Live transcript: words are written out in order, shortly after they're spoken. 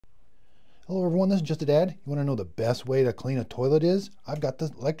Hello everyone, this is Just a Dad. You want to know the best way to clean a toilet is? I've got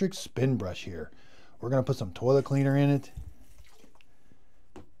this electric spin brush here. We're going to put some toilet cleaner in it.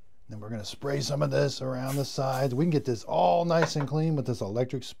 Then we're going to spray some of this around the sides. We can get this all nice and clean with this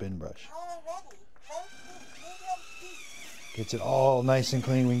electric spin brush. Gets it all nice and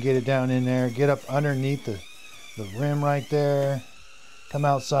clean. We can get it down in there, get up underneath the rim right there. Come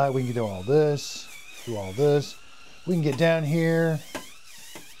outside, we can do all this, do all this. We can get down here.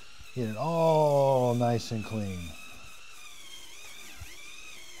 Get it all nice and clean.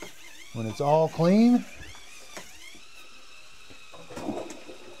 When it's all clean,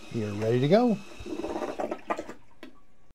 you're ready to go.